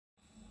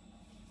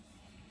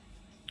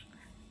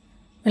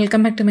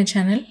Welcome back to my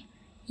channel.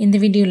 In the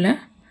video la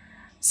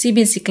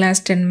CBSE class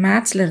 10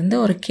 maths la irundhu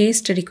or case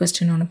study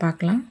question onu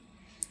paakalam.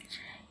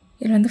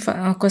 Idhu vandu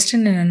question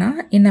enna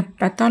in a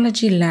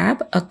pathology lab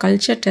a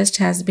culture test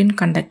has been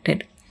conducted.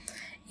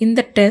 In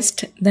the test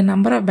the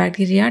number of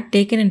bacteria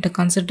taken into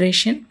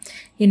consideration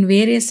in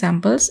various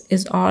samples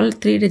is all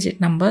 3 digit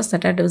numbers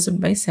that are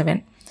divisible by 7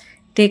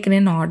 taken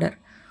in order.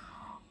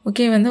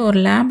 Okay, vandu or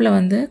lab la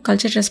vandu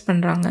culture test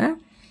பண்றாங்க.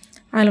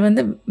 அதில்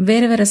வந்து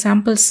வேறு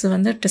samples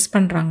வந்து test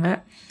பண்ணுறாங்க.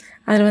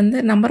 அதில் வந்து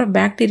number of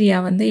bacteria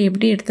வந்து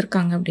எப்படி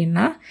எடுத்திருக்காங்க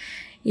அப்படின்னா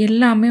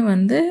எல்லாமே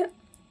வந்து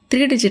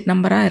 3 டிஜிட்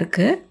நம்பராக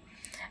இருக்குது.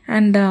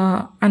 அண்ட்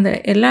அந்த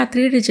எல்லா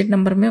 3 டிஜிட்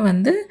நம்பருமே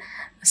வந்து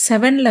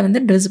 7ல்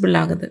வந்து டிவிசிபிள்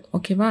ஆகுது.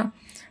 ஓகேவா?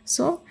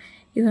 ஸோ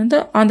இது வந்து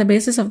on the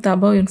basis of the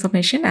above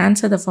information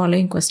answer the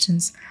following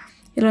questions.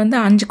 இதில் வந்து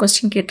 5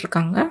 கொஸ்டின்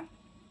கேட்டிருக்காங்க.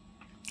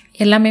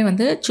 எல்லாமே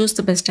வந்து சூஸ்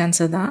த பெஸ்ட்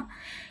ஆன்சர் தான்.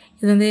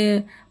 இது வந்து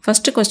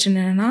ஃபஸ்ட்டு கொஸ்டின்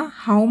என்னென்னா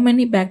how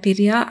many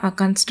bacteria R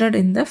considered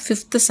in the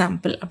 5th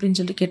sample அப்படின்னு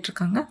சொல்லி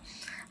கேட்டிருக்காங்க.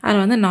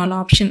 அதில் வந்து 4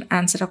 ஆப்ஷன்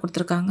ஆன்சராக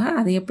கொடுத்துருக்காங்க.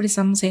 அதை எப்படி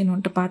சம்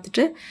செய்யணுன்ட்டு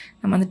பார்த்துட்டு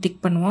நம்ம வந்து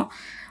டிக் பண்ணுவோம்.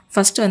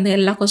 ஃபஸ்ட்டு வந்து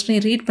எல்லா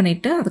கொஸ்டினையும் ரீட்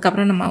பண்ணிவிட்டு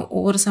அதுக்கப்புறம் நம்ம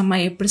ஒவ்வொரு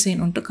சம்மாக எப்படி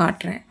செய்யணுன்ட்டு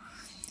காட்டுறேன்.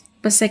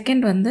 இப்போ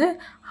செகண்ட் வந்து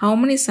how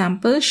many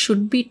sample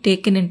should be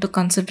taken into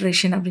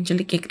consideration அப்படின்னு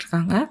சொல்லி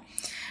கேட்டிருக்காங்க.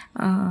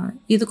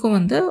 இதுக்கும்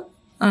வந்து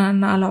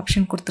 4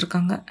 ஆப்ஷன்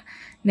கொடுத்துருக்காங்க.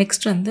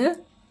 நெக்ஸ்ட் வந்து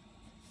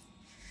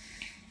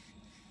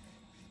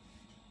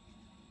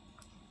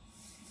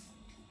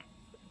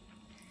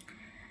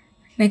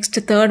நெக்ஸ்ட்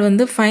தேர்ட்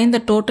வந்து find the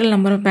total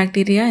number of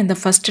bacteria இந்த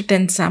ஃபஸ்ட்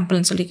 10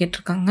 சாம்பிள்னு சொல்லி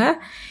கேட்டிருக்காங்க.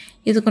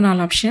 இதுக்கு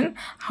 4 option.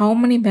 How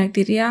many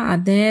bacteria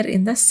R there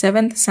in the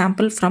 7th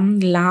sample from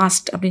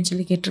last அப்படின்னு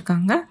சொல்லி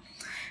கேட்டிருக்காங்க.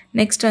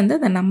 நெக்ஸ்ட் வந்து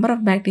த நம்பர்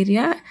ஆஃப்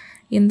பாக்டீரியா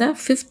இந்த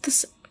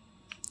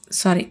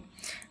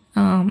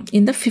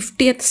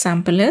 50th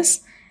சாம்பிள் இஸ்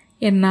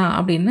என்ன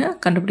அப்படின்னு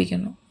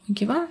கண்டுபிடிக்கணும்.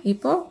 ஓகேவா?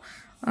 இப்போது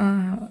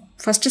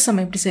ஃபஸ்ட்டு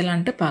சம் எப்படி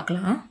செய்யலான்ட்டு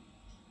பார்க்கலாம்.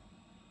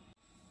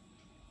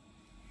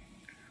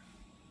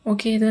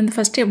 ஓகே, இது வந்து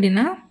ஃபஸ்ட்டு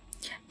எப்படின்னா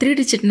 3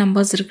 டிஜிட்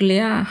நம்பர்ஸ் இருக்கு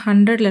இல்லையா,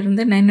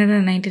 100லேருந்து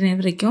 999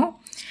 வரைக்கும்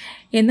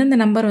எந்தெந்த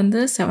நம்பர் வந்து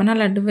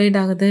 7ஆல் டிவைட்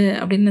ஆகுது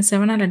அப்படின்னு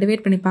 7ஆல்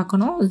டிவைட் பண்ணி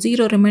பார்க்கணும்.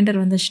 0 ரிமைண்டர்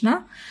வந்துச்சுன்னா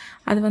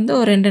அது வந்து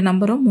ஒரு 2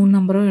 நம்பரும் 3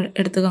 நம்பரும்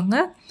எடுத்துக்கோங்க.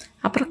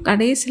 அப்புறம்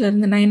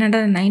கடைசியிலேருந்து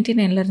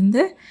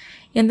 999லேருந்து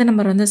எந்த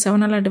நம்பர் வந்து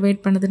 7ஆல் டிவைட்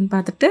பண்ணுதுன்னு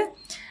பார்த்துட்டு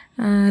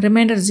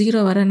ரிமைண்டர்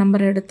 0 வர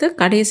நம்பர் எடுத்து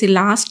கடைசி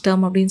லாஸ்ட்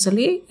டேர்ம் அப்படின்னு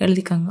சொல்லி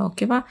எழுதிக்கோங்க.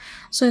 ஓகேவா?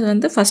 ஸோ இது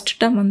வந்து ஃபஸ்ட்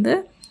டேர்ம் வந்து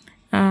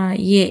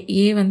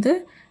ஏ வந்து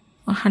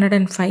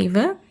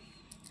 105,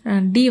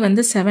 டி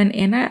வந்து 7.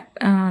 ஏன்னா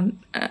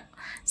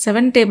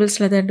 7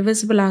 டேபிள்ஸில் அது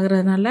டிவிசிபிள்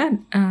ஆகிறதுனால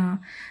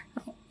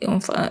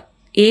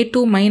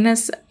A2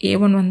 மைனஸ்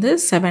A1 வந்து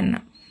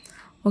 7.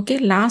 ஓகே,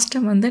 லாஸ்ட்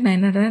டைம் வந்து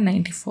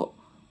 994.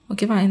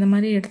 ஓகேவா? இந்த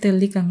மாதிரி எடுத்து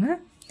எழுதிக்கோங்க.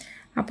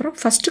 அப்புறம்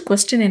ஃபஸ்ட்டு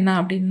கொஸ்டின் என்ன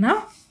அப்படின்னா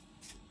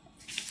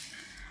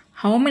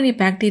how many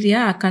bacteria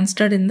R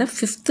considered in the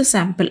 5th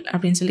sample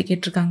அப்படின்னு சொல்லி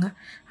கேட்டிருக்காங்க.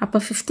 அப்போ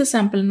 5th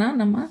சாம்பிள்னால்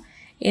நம்ம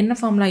என்ன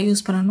ஃபார்முலா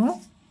யூஸ் பண்ணணும்?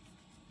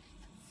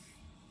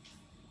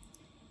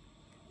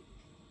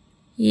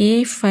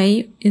 A5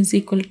 is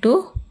equal to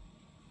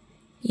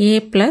A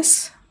plus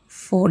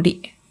 4D.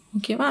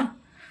 ஓகேவா?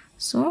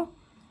 So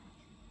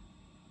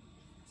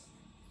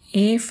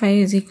A5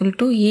 is equal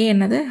to A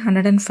என்னது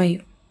 105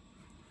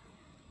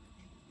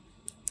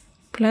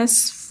 plus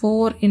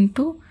 4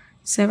 into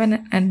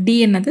 7 and D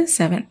என்னது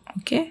 7.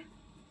 Okay,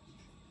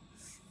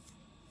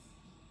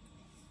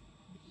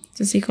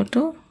 this is equal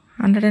to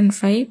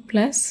 105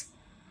 plus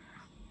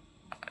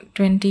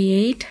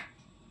 28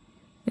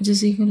 which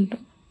is equal to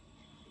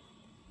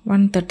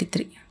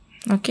 133.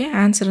 okay,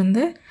 answer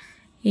வந்து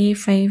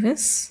A5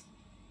 is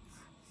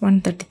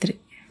 133.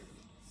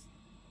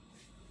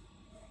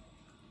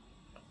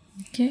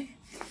 okay,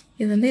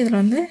 இது வந்து இதில்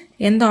வந்து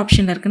எந்த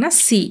ஆப்ஷனில் இருக்குன்னா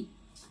C.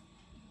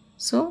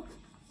 So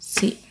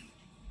C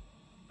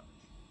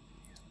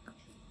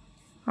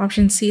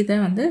option C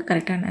தான் வந்து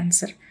கரெக்டான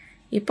ஆன்சர்.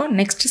 இப்போ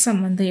நெக்ஸ்ட்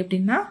சம் வந்து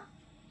எப்படின்னா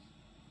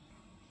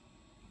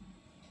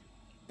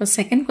இப்போ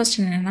செகண்ட்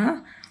கொஸ்டின் என்னென்னா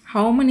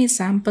how many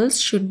samples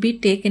should be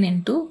taken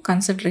into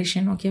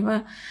consideration. ஓகேவா?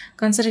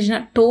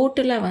 கன்சிடரேஷனாக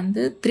டோட்டலாக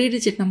வந்து 3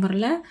 டிஜிட்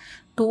நம்பரில்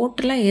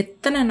டோட்டலாக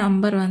எத்தனை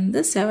நம்பர் வந்து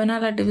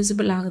 7ஆல்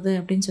டிவிசிபிள் ஆகுது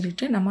அப்படின்னு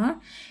சொல்லிட்டு நம்ம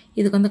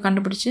இதுக்கு வந்து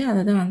கண்டுபிடிச்சி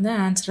அதை தான் வந்து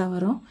ஆன்சராக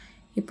வரும்.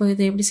 இப்போ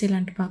இதை எப்படி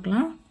செய்யலான்ட்டு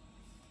பார்க்கலாம்.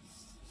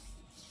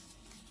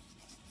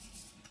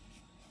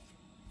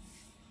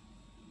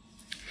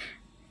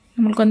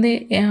 நம்மளுக்கு வந்து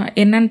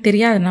என்னன்னு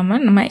தெரியாது,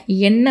 நம்ம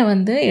என்ன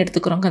வந்து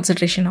எடுத்துக்கிறோம்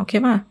கன்சிடரேஷன்.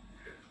 ஓகேவா?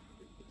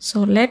 So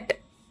let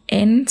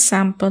n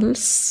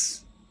samples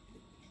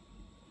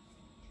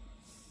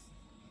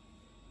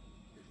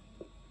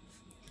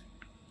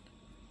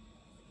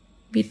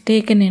be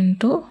taken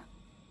into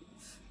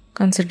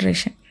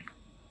consideration.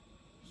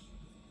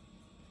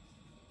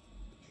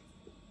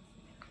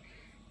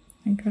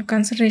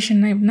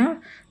 Consideration எப்படின்னா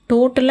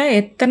டோட்டலாக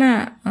எத்தனை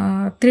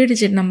 3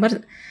 டிஜிட் நம்பர்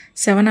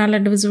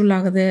 7ஆல் டிவிசிபிள்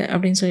ஆகுது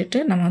அப்படின்னு சொல்லிட்டு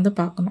நம்ம வந்து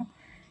பார்க்கணும்.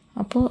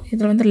 அப்போது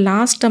இதில் வந்து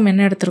லாஸ்ட் டேர்ம்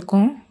என்ன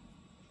எடுத்திருக்கோம்?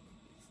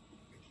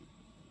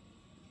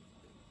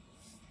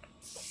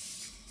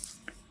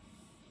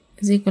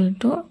 is equal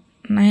to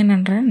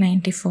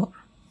 994.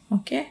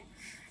 Okay,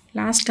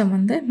 last term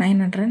வந்து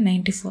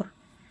 994.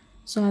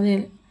 ஸோ அது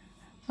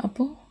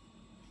அப்போது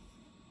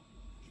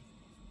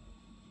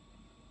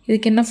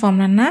இதுக்கு என்ன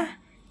ஃபார்முலான்னா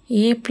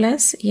a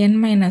plus n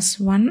minus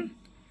 1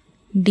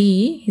 d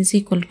is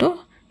equal to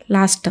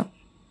last term.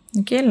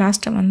 Okay,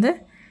 last term வந்து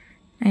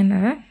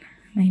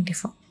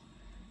 994.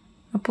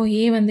 அப்போது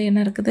a வந்து என்ன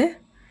இருக்குது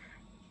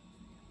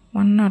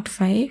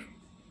 105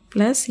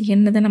 ப்ளஸ்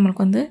n தான்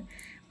நம்மளுக்கு வந்து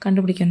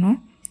கண்டுபிடிக்கணும்.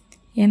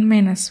 n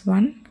minus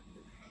 1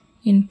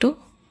 into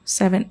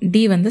 7, d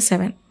வந்து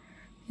 7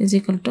 is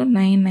equal to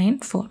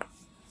 994.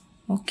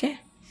 Okay,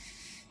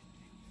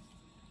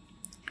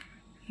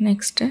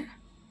 next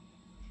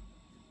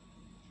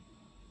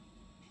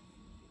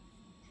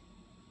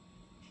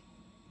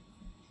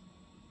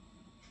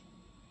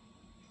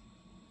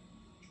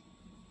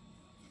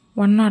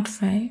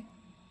 105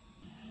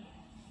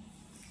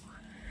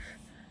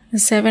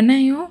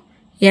 7ஐயும்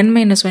n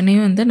minus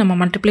 1ஐயும் வந்து நம்ம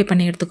மல்டிப்ளை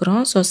பண்ணி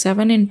எடுத்துக்கிறோம். ஸோ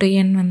 7 into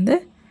n வந்து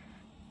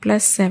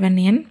ப்ளஸ்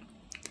 7n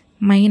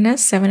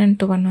மைனஸ் 7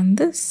 into 1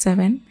 வந்து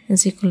 7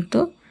 is equal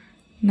to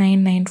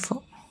 994.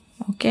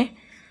 ஓகே,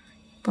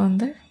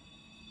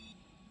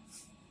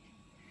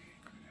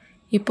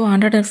 இப்போ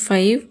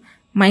 105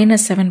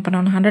 மைனஸ் 7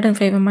 பண்ணணும்.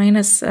 105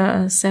 minus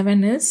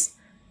 7 is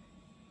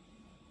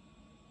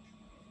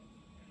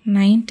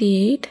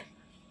 98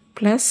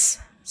 plus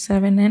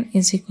 7n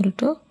is equal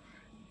to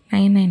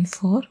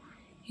 994.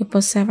 இப்போ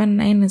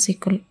 7n is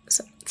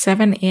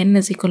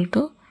equal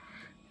to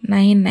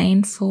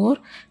 994.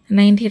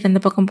 98 அந்த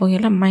பக்கம்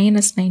போகல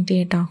மைனஸ்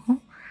 98 ஆகும்.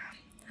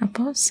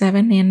 அப்போது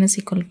 7n is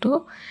equal to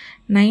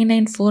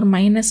 994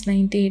 minus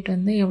 98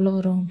 வந்து எவ்வளோ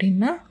வரும்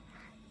அப்படின்னா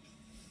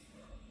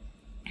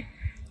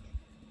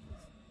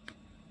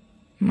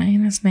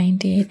மைனஸ்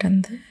 98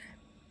 வந்து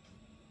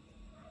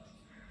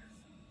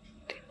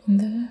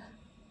இந்த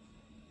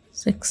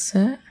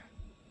 6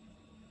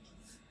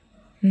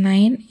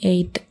 9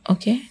 8.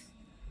 Okay,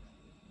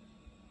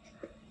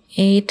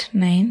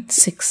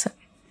 896.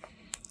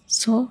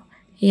 So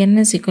n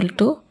is equal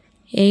to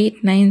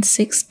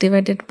 896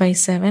 divided by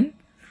 7.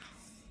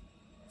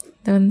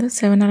 இதை வந்து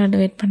 7ஆல்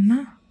டிவைட்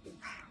பண்ணால்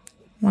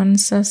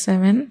 1s are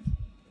 7,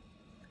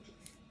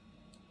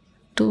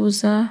 2s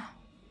are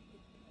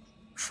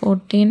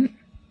 14,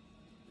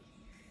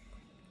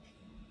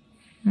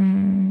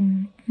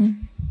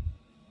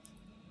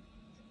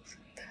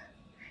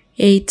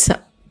 8s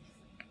are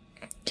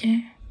okay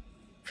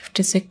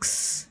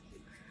 56.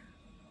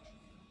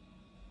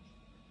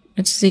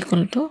 It's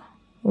equal to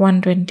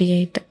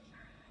 128.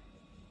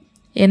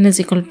 n is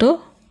equal to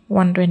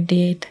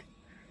 128.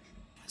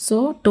 So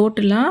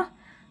டோட்டலாக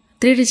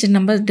 3 digit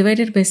numbers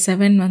divided by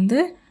 7 வந்து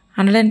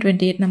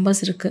 128 numbers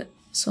இருக்குது.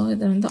 ஸோ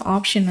இது வந்து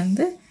ஆப்ஷன்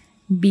வந்து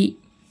B.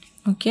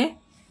 Okay,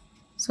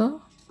 so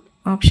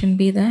option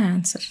B தான்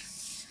ஆன்சர்.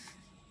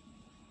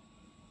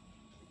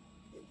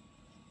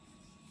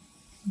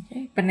 ஓகே,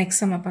 இப்போ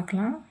நெக்ஸ்ட் நம்ம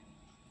பார்க்கலாம்.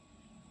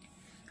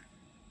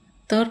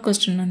 தேர்ட்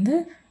கொஸ்டின் வந்து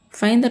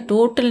find the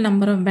total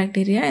number of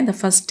bacteria இந்த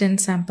first 10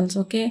 samples.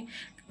 Okay,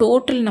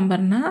 total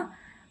நம்பர்னால்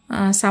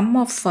some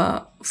of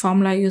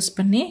formula use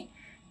பண்ணி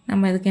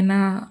நம்ம இதுக்கு என்ன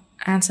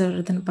ஆன்சர்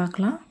வருதுன்னு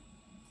பார்க்கலாம்.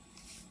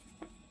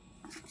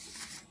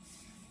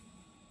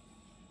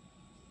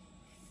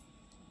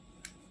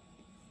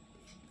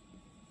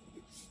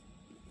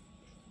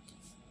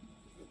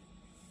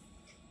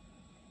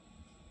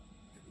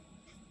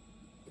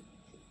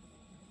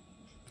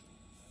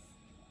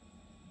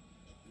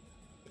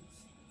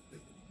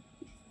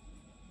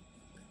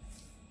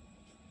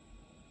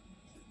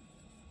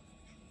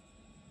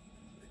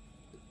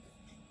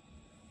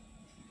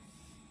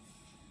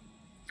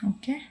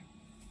 ஓகே,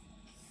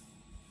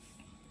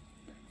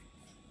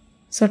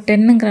 ஸோ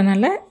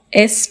 10ங்கிறனால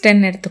S10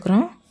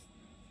 எடுத்துக்கிறோம்.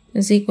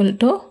 Is equal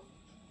to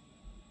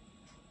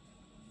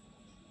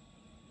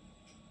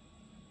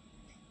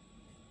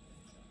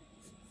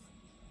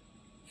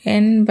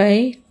n by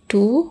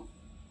 2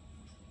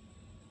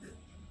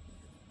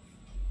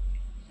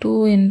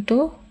 into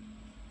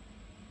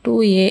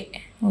 2a.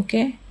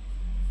 Okay,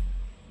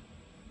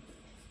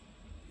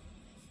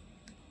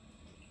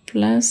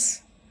 plus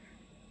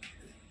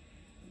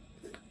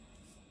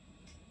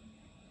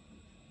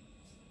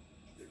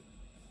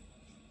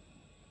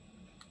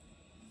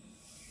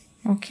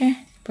okay,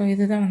 இப்போ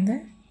இதுதான் வந்து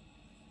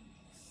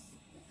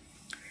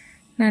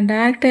நான்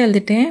டேரெக்டாக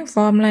எழுதிட்டேன்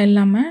ஃபார்முலா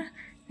இல்லாமல்.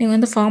 நீங்கள்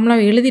வந்து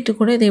ஃபார்முலாவை எழுதிட்டு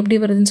கூட இது எப்படி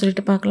வருதுன்னு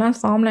சொல்லிட்டு பார்க்கலாம்.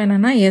 ஃபார்முலா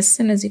என்னென்னா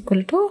Sn is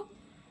equal to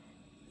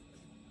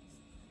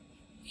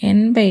n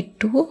by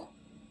 2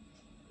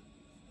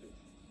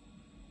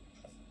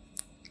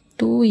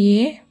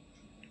 2a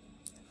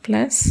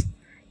plus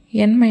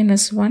n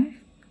minus 1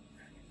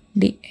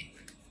 d.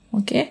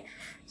 Okay,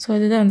 so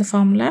இதுதான் வந்து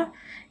ஃபார்முலா.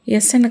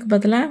 Snக்கு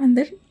பதிலாக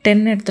வந்து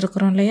 10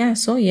 எடுத்துருக்குறோம் இல்லையா.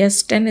 So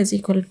S10 is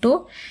equal to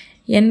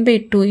n by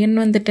 2, n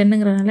வந்து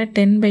 10ங்கிறதுனால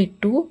 10 by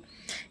 2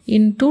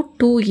 into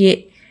 2a.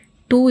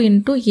 2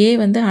 into a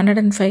வந்து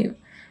 105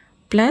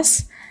 ப்ளஸ்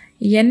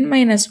n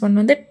minus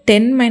 1 வந்து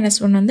 10 minus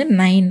 1 வந்து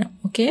 9.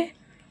 ஓகே,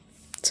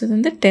 ஸோ இது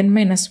வந்து 10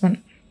 minus 1.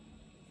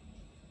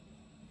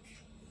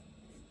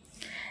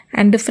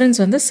 அண்ட் டிஃப்ரென்ஸ்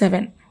வந்து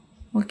 7.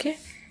 ஓகே,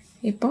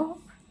 இப்போது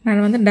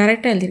நான் வந்து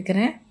டைரெக்டாக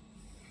எழுதியிருக்கிறேன்.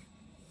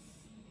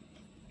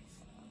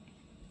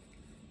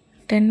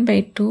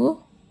 10/2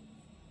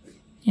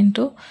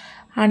 into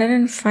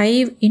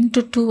 105 into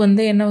 2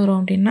 வந்து என்ன வரும்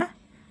அப்படின்னா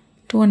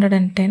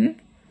 210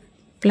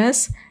 plus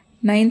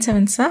 9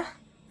 7s are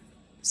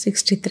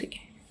 63.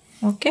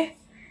 ஓகே,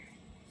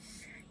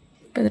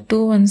 இப்போ 2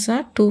 1s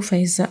are 2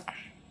 5s are,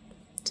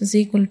 which is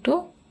equal to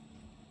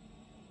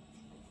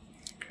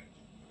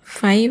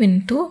 5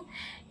 into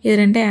இது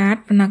ரெண்டே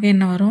ஆட் பண்ணாக்க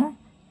என்ன வரும்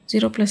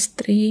 0 plus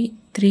 3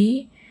 3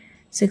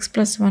 6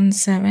 plus 1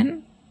 7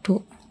 2.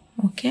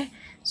 ஓகே,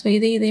 ஸோ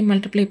இதை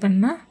மல்டிப்ளை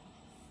பண்ணால்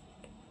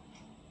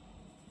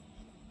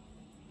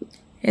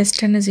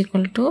S10 is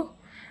equal to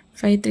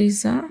 5 3s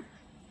are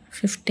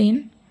 15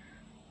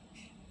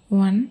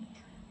 1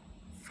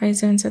 5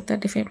 7s are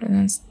 35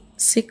 plus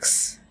 6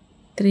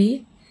 3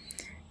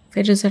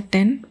 5 2s are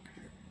 10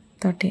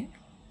 13.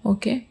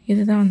 Okay,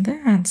 இதுதான் வந்து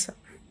ஆன்சர்.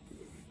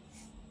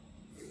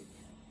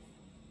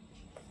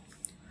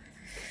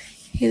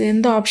 இது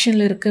எந்த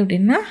ஆப்ஷனில் இருக்குது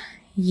அப்படின்னா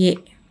ஏ.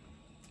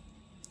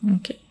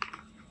 ஓகே,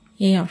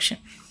 ஏ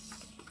ஆப்ஷன்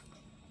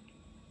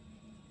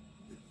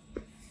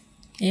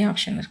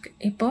இருக்குது.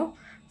 இப்போது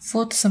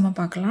ஃபோர்த் சம்ம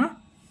பார்க்கலாம்.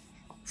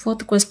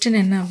 ஃபோர்த் கொஸ்டின்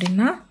என்ன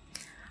அப்படின்னா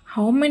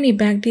how many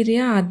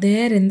bacteria are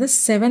there in the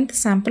 7th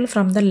sample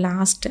from the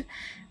last.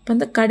 இப்போ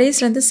வந்து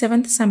கடைசிலேருந்து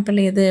 7th sample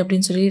எது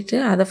அப்படின்னு சொல்லிட்டு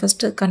அதை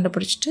ஃபஸ்ட்டு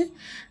கண்டுபிடிச்சிட்டு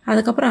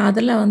அதுக்கப்புறம்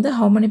அதில் வந்து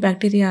how many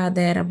bacteria are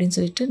there அப்படின்னு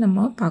சொல்லிட்டு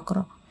நம்ம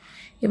பார்க்குறோம்.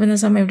 இப்போ இந்த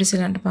சம்ம எப்படி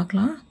செய்யலான்ட்டு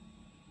பார்க்கலாம்.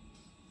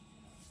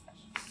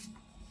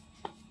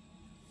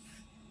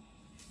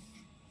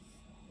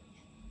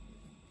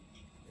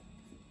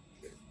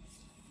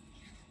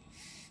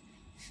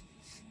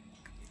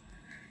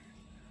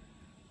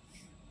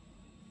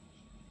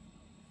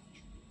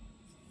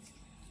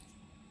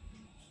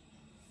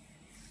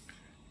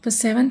 இப்போ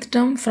 7th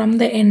term from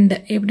the end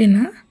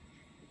எப்படின்னா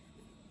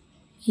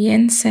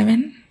N7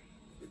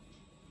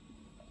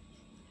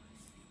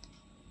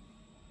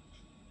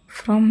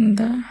 from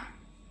the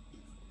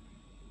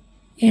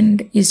end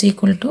is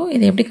equal to,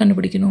 இது எப்படி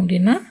கண்டுபிடிக்கணும்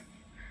அப்படின்னா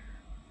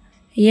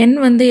N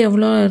வந்து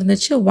எவ்வளோ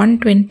இருந்துச்சு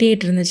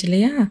 128 இருந்துச்சு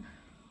இல்லையா,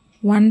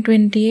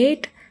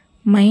 128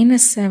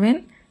 minus 7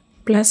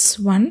 plus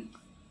 1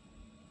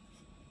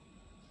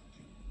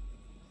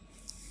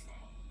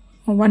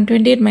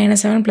 128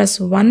 minus 7 plus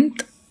 1th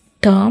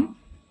term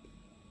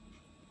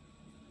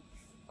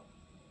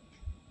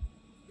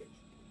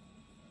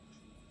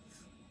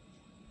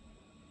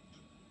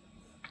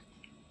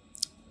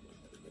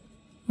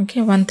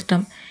okay, 1th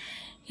term.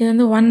 இது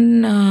வந்து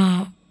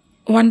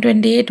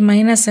 128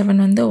 minus 7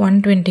 வந்து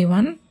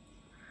 121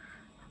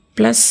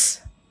 plus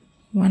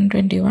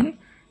 121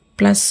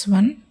 plus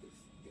 1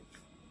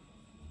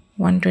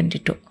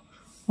 122.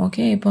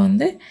 ஓகே, இப்போ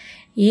வந்து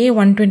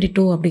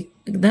A122 அப்படி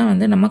தான்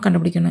வந்து நம்ம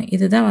கண்டுபிடிக்கணும்.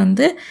 இதுதான்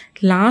வந்து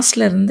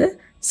லாஸ்ட்ல இருந்து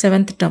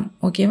 7th term.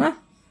 ஓகேவா,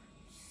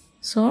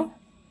 so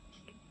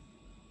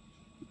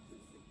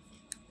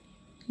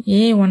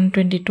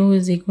A122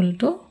 is equal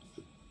to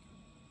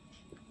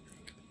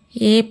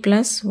A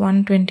plus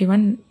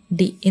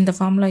 121D. இந்த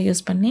ஃபார்முலா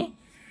யூஸ் பண்ணி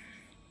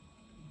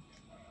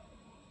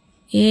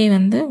A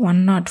வந்து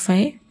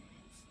 105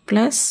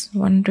 plus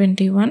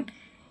 121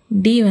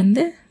 D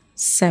வந்து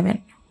 7.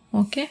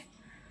 Okay,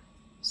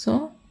 so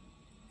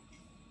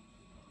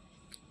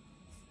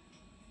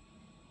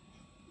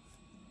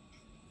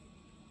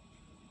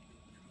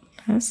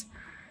plus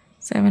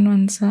 7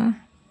 1s are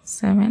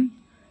 7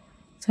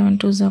 7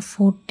 2s are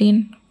 14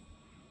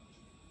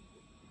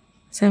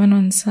 7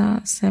 1s are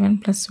 7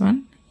 plus 1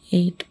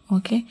 8.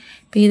 Okay,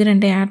 இப்போ இது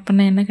ரெண்டே ஆட்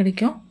பண்ணால் என்ன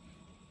கிடைக்கும்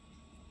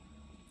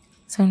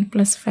 7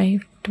 plus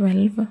 5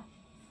 12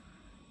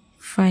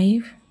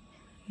 5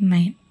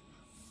 9.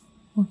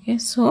 Okay,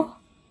 so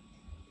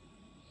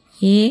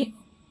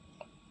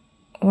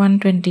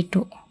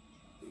A122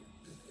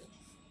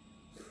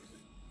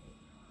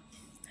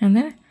 and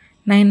then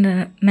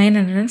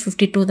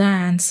 952 தான்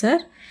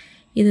ஆன்சர்.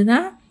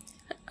 இதுதான்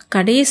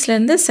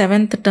கடைசிலேருந்து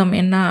 7th term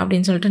என்ன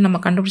அப்படின்னு சொல்லிட்டு நம்ம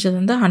கண்டுபிடிச்சது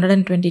வந்து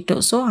 122.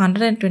 ஸோ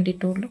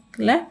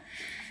 122ல்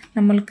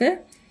நம்மளுக்கு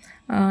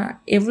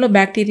எவ்வளோ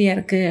பாக்டீரியா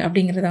இருக்குது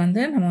அப்படிங்கிறத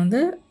வந்து நம்ம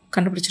வந்து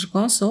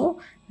கண்டுபிடிச்சிருக்கோம். ஸோ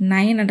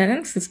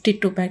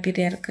 952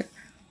 பாக்டீரியா இருக்குது.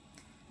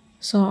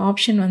 ஸோ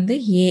ஆப்ஷன் வந்து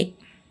ஏ.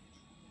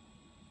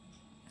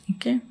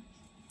 ஓகே,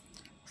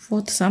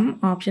 ஃபோர்த் சம்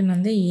ஆப்ஷன்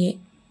வந்து ஏ.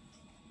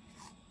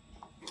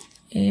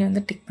 ஏ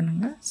வந்து டிக்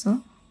பண்ணுங்கள். So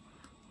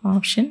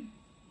option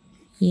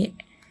A.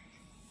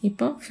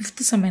 இப்போ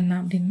 5th சம் என்ன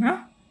அப்படின்னா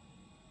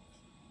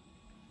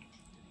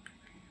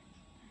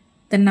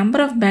the number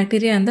of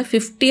bacteria in the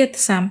 50th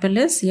sample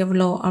is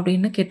எவ்வளோ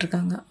அப்படின்னு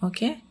கேட்டிருக்காங்க.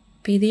 ஓகே,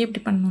 இப்போ இதே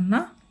எப்படி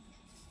பண்ணணும்னா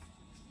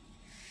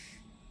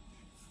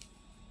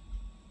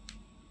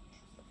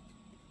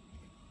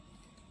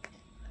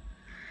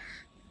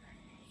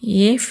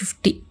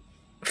A50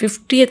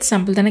 50th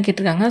sample தானே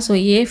கேட்டிருக்காங்க. ஸோ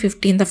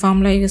A50 இந்த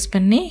ஃபார்முலா யூஸ்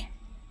பண்ணி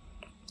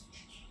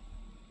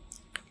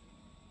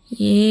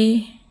A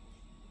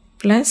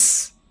plus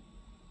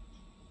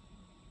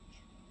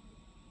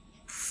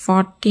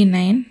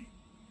 49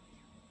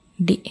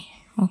 D.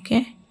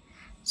 Okay.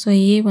 So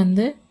A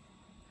வந்து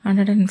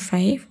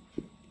 105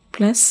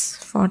 plus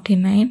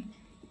 49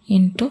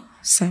 into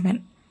 7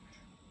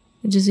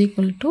 which is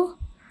equal to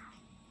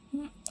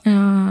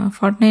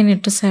 49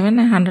 into 7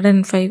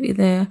 105.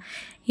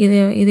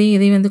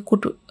 இதை வந்து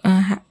கூட்டு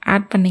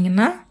ஆட்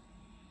பண்ணிங்கன்னா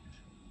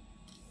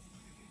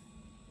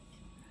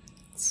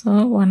ஸோ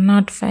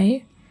 105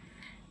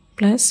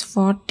 plus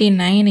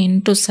 49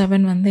 into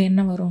 7 வந்து என்ன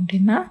வரும்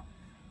அப்படின்னா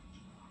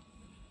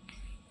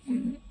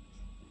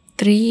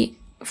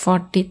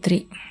 343.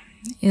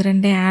 இது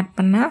ரெண்டே ஆட்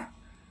பண்ணால்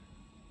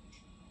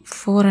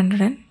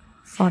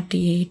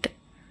 448.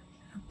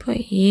 அப்போ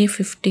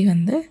A50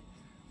 வந்து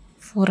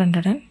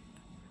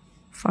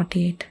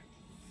 448.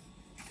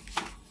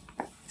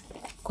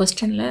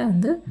 கொஸ்டினில்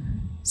வந்து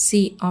C,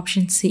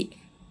 option C.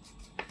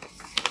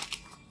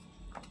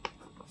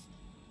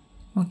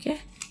 Okay,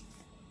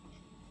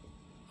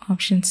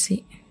 option see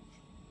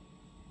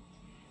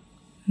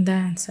the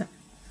answer.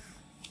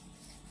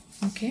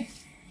 Okay,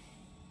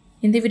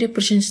 இந்த வீடியோ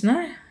பிடிச்சிருந்துச்சுன்னா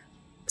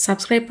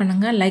சப்ஸ்கிரைப்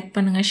பண்ணுங்கள், லைக்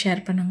பண்ணுங்கள்,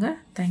 ஷேர் பண்ணுங்கள்.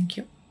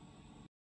 தேங்க்யூ.